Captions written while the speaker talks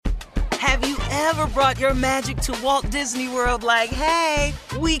Have you ever brought your magic to Walt Disney World like, hey,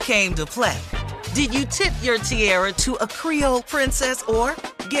 we came to play? Did you tip your tiara to a Creole princess or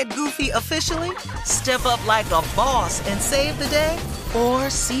get goofy officially? Step up like a boss and save the day? Or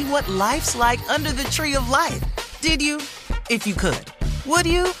see what life's like under the tree of life? Did you? If you could. Would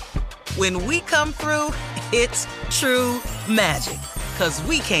you? When we come through, it's true magic. 'Cause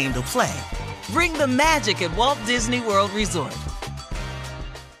we came to play. Bring the magic at Walt Disney World Resort.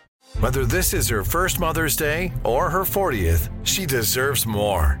 Whether this is her first Mother's Day or her 40th, she deserves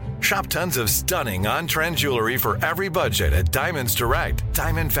more. Shop tons of stunning on-trend jewelry for every budget at Diamonds Direct.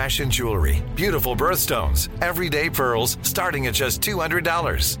 Diamond fashion jewelry, beautiful birthstones, everyday pearls starting at just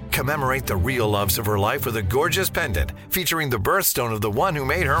 $200. Commemorate the real loves of her life with a gorgeous pendant featuring the birthstone of the one who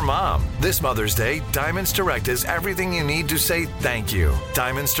made her mom. This Mother's Day, Diamonds Direct is everything you need to say thank you.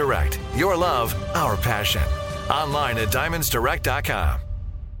 Diamonds Direct, your love, our passion. Online at diamondsdirect.com.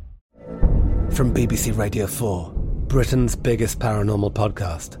 From BBC Radio 4, Britain's biggest paranormal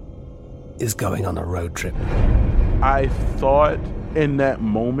podcast is going on a road trip. I thought in that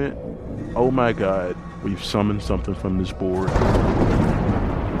moment, oh my God, we've summoned something from this board.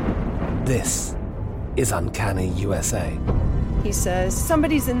 This is Uncanny USA. He says,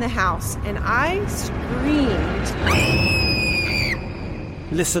 somebody's in the house, and I screamed.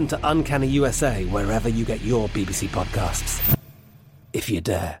 Listen to Uncanny USA wherever you get your BBC podcasts, if you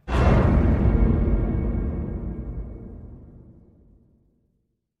dare.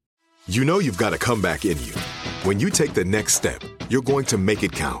 You know you've got a comeback in you. When you take the next step, you're going to make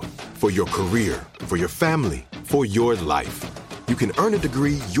it count. For your career, for your family, for your life. You can earn a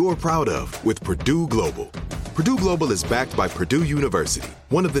degree you're proud of with Purdue Global. Purdue Global is backed by Purdue University,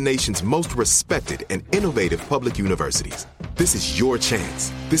 one of the nation's most respected and innovative public universities. This is your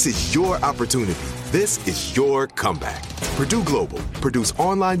chance. This is your opportunity. This is your comeback. Purdue Global, Purdue's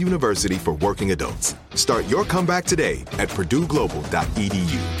online university for working adults. Start your comeback today at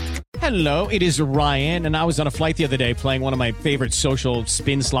purdueglobal.edu. Hello, it is Ryan, and I was on a flight the other day playing one of my favorite social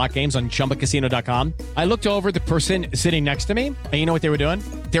spin slot games on ChumbaCasino.com. I looked over at the person sitting next to me, and you know what they were doing?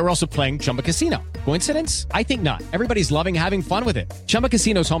 They were also playing Chumba Casino. Coincidence? I think not. Everybody's loving having fun with it. Chumba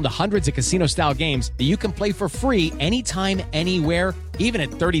Casino is home to hundreds of casino-style games that you can play for free anytime, anywhere, even at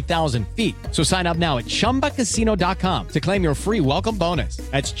 30,000 feet. So sign up now at ChumbaCasino.com to claim your free welcome bonus.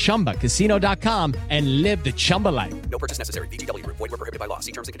 That's ChumbaCasino.com and live the Chumba life. No purchase necessary. VGW. Void where prohibited by law.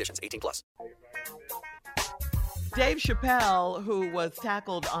 See terms and conditions. 18+. Dave Chappelle, who was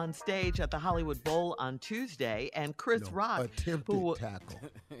tackled on stage at the Hollywood Bowl on Tuesday, and Chris Rock, attempted tackle.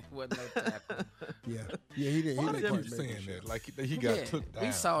 Wasn't no tackle. Yeah, he didn't Why quite keep make saying it. that? Like he got took down.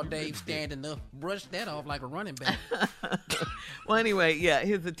 We saw Dave standing up, brushed that off like a running back. Well, anyway, yeah,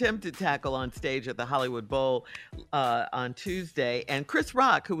 his attempted tackle on stage at the Hollywood Bowl on Tuesday, and Chris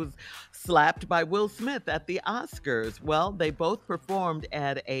Rock, who was slapped by Will Smith at the Oscars. Well, they both performed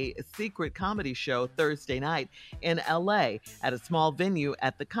at a secret comedy show Thursday night in LA at a small venue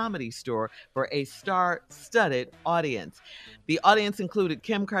at the Comedy Store for a star-studded audience. The audience included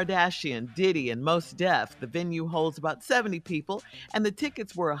Kim Kardashian, Diddy, and Mos Def. The venue holds about 70 people, and the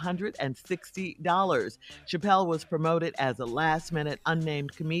tickets were $160. Chappelle was promoted as a last-minute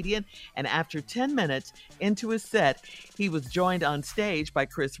unnamed comedian, and after 10 minutes into his set, he was joined on stage by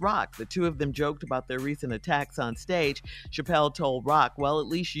Chris Rock. The two of them joked about their recent attacks on stage. Chappelle told Rock, well, at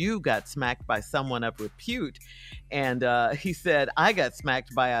least you got smacked by someone of repute. And he said, I got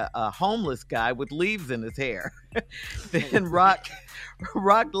smacked by a homeless guy with leaves in his hair. Then Rock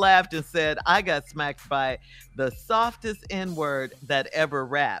laughed and said, I got smacked by the softest N-word that ever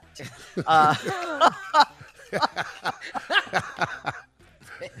rapped.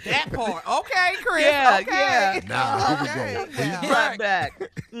 That part. Okay, Chris. Yeah, okay. yeah. Now, here we go. Clap back.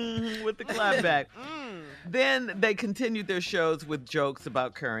 With the clap back. Then they continued their shows with jokes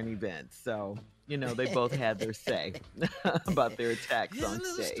about current events. So, you know, they both had their say about their attacks on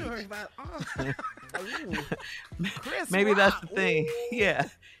stage. Story about, Chris Maybe Rock. that's the thing. Yeah.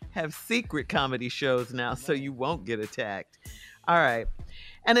 Have secret comedy shows now so you won't get attacked. All right.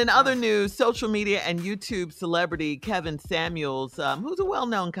 And in other news, social media and YouTube celebrity Kevin Samuels, who's a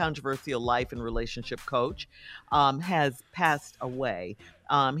well-known controversial life and relationship coach, has passed away.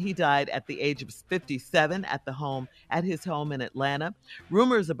 He died at the age of 57 at his home in Atlanta.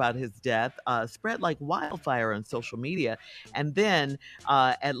 Rumors about his death spread like wildfire on social media. And then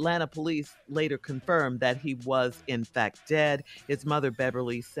Atlanta police later confirmed that he was in fact dead. His mother,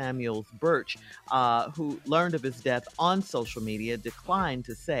 Beverly Samuels Birch, who learned of his death on social media, declined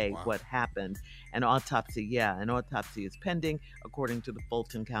to say what happened. An autopsy is pending, according to the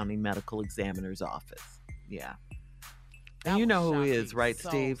Fulton County Medical Examiner's Office. Yeah. And you know who he is, right,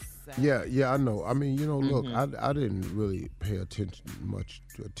 Steve? Yeah, I know. I mean, look, I didn't really pay much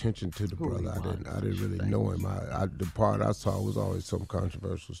attention to the brother. I didn't really know him. The part I saw was always some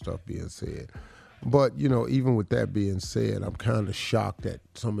controversial stuff being said. But, even with that being said, I'm kind of shocked at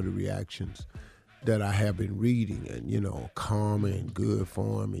some of the reactions that I have been reading, and, karma and good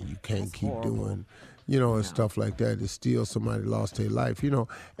for him, and you can't keep doing, and stuff like that. It's still somebody lost their life,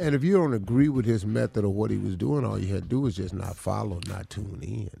 And if you don't agree with his method of what he was doing, all you had to do is just not follow, not tune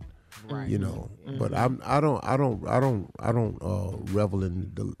in. Right. But I don't revel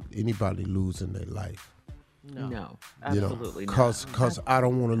in anybody losing their life. No, absolutely not. Because I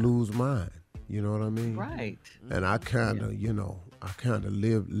don't want to lose mine. You know what I mean? Right. And I kind of, I try to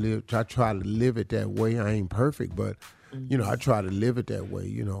live it that way. I ain't perfect, but, I try to live it that way.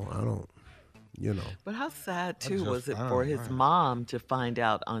 I don't, But how sad, too, was it for his mom to find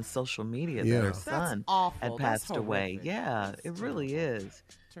out on social media that her son had passed away? Yeah, it really is.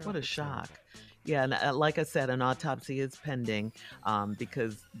 What a shock. Yeah, and like I said, an autopsy is pending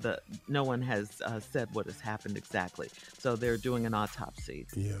because no one has said what has happened exactly. So they're doing an autopsy.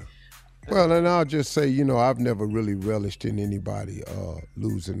 Yeah. Well, and I'll just say, I've never really relished in anybody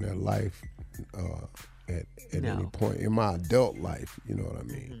losing their life at any point in my adult life. You know what I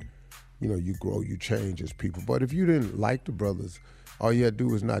mean? You grow, you change as people. But if you didn't like the brothers, all you had to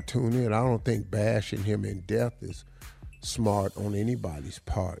do is not tune in. I don't think bashing him in death is smart on anybody's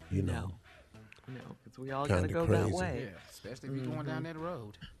part, No, because we all got to go that way. Yeah, especially if you're going down that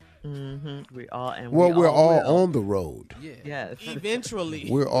road. We all we're all on the road. Yeah. Yes. Eventually.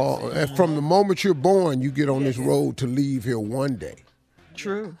 We're all from the moment you're born, you get on this road to leave here one day.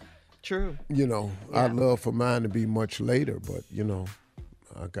 True. I'd love for mine to be much later, but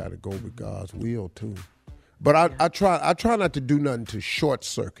I gotta go with God's will too. But I try not to do nothing to short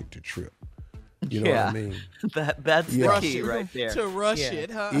circuit the trip. You know what I mean? That's the key right there. To rush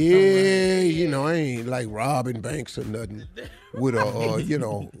it, huh? Yeah, I ain't like robbing banks or nothing with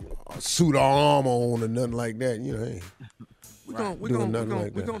a suit of armor on or nothing like that. We're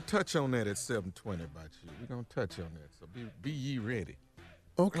gonna touch on that at 7:20 about you. We're gonna touch on that. So be ye ready.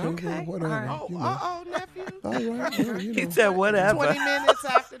 Okay. Well, whatever. Right. Nephew. All right. Well, He said whatever. 20 minutes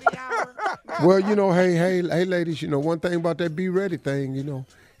after the hour. Well, hey, ladies, one thing about that be ready thing,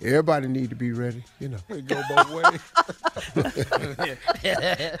 everybody need to be ready, It go both ways.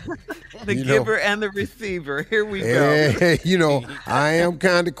 The giver and the receiver. Here we go. I am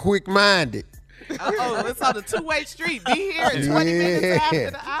kind of quick-minded. It's on a two-way street. Be here at 20 minutes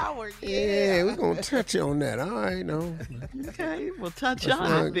after the hour. Yeah, we're going to touch on that. All right, Okay, we'll touch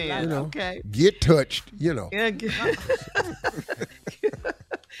on it then. Okay. Get touched, Yeah,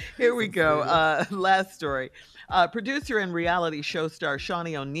 Here we go. Last story. Producer and reality show star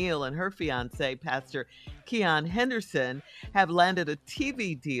Shawnee O'Neal and her fiancé, Pastor Keon Henderson, have landed a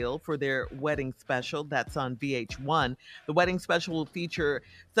TV deal for their wedding special. That's on VH1. The wedding special will feature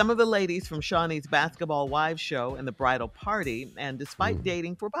some of the ladies from Shawnee's Basketball Wives show and the bridal party. And despite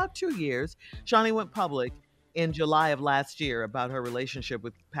dating for about 2 years, Shawnee went public in July of last year about her relationship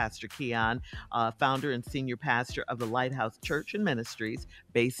with Pastor Keon, founder and senior pastor of the Lighthouse Church and Ministries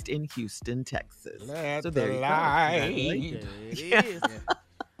based in Houston, Texas. Let so there the you light go.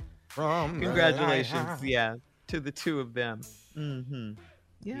 From Congratulations, to the two of them.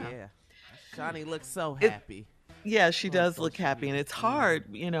 Yeah. Shawnee looks so happy. Yeah, she does look happy, and it's hard,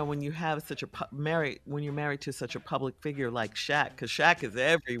 when you have such when you're married to such a public figure like Shaq, because Shaq is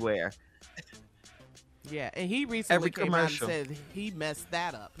everywhere. Yeah, and he recently came out and said he messed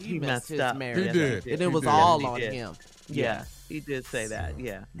that up. He messed his marriage. He did. And it was all on him. Yeah, he did say that,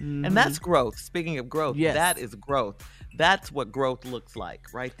 And that's growth. Speaking of growth, that is growth. That's what growth looks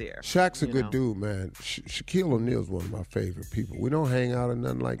like right there. Shaq's a good dude, man. Shaquille O'Neal's one of my favorite people. We don't hang out or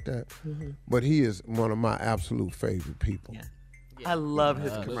nothing like that, but he is one of my absolute favorite people. Yeah. I love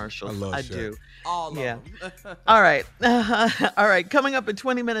his commercials. I do. All of them. All right. All right. Coming up in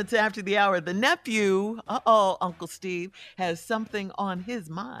 20 minutes after the hour, the nephew, Uncle Steve, has something on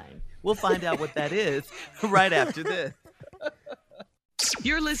his mind. We'll find out what that is right after this.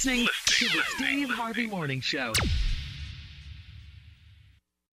 You're listening to the Steve Harvey Morning Show.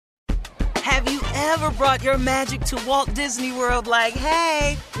 Have you ever brought your magic to Walt Disney World like,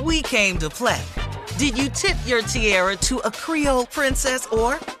 hey, we came to play? Did you tip your tiara to a Creole princess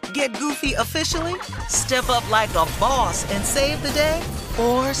or get goofy officially? Step up like a boss and save the day?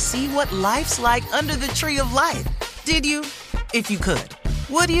 Or see what life's like under the tree of life? Did you? If you could.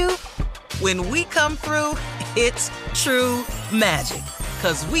 Would you? When we come through, it's true magic.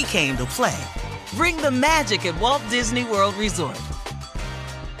 'Cause we came to play. Bring the magic at Walt Disney World Resort.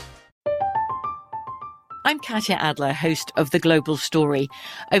 I'm Katya Adler, host of The Global Story.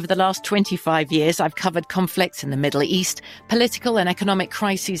 Over the last 25 years, I've covered conflicts in the Middle East, political and economic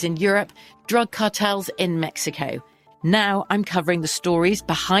crises in Europe, drug cartels in Mexico. Now I'm covering the stories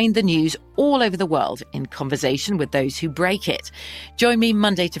behind the news all over the world in conversation with those who break it. Join me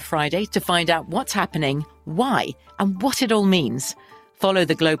Monday to Friday to find out what's happening, why, and what it all means. Follow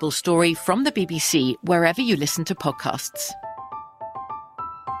The Global Story from the BBC wherever you listen to podcasts.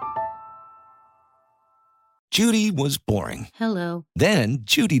 Judy was boring. Hello. Then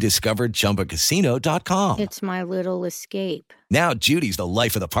Judy discovered ChumbaCasino.com. It's my little escape. Now Judy's the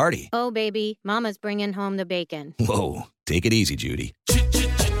life of the party. Oh, baby, mama's bringing home the bacon. Whoa, take it easy, Judy.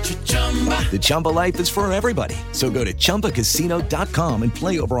 The Chumba life is for everybody. So go to ChumbaCasino.com and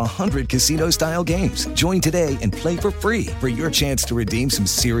play over 100 casino-style games. Join today and play for free for your chance to redeem some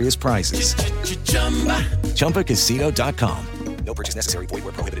serious prizes. ChumbaCasino.com. No purchase necessary. Void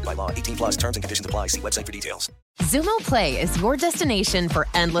where prohibited by law. 18+ terms and conditions apply. See website for details. Xumo Play is your destination for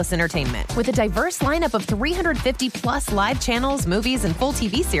endless entertainment. With a diverse lineup of 350+ live channels, movies, and full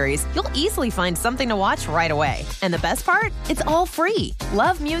TV series, you'll easily find something to watch right away. And the best part? It's all free.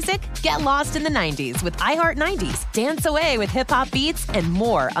 Love music? Get lost in the 90s with iHeart 90s. Dance away with hip-hop beats and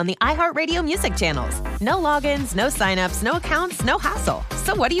more on the iHeartRadio music channels. No logins, no signups, no accounts, no hassle.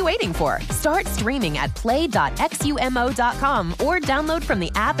 So what are you waiting for? Start streaming at play.xumo.com or download from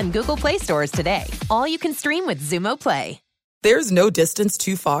the app and Google Play stores today. All you can stream with Xumo Play. There's no distance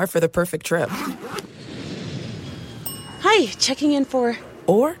too far for the perfect trip. Hi, checking in for...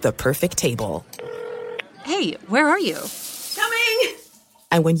 Or the perfect table. Hey, where are you? Coming!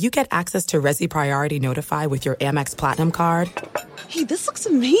 And when you get access to Resi Priority Notify with your Amex Platinum card... Hey, this looks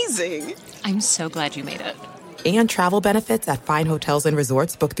amazing. I'm so glad you made it. And travel benefits at fine hotels and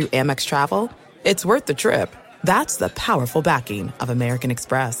resorts booked through Amex Travel, it's worth the trip. That's the powerful backing of American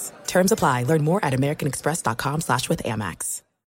Express. Terms apply. Learn more at americanexpress.com/withAmex.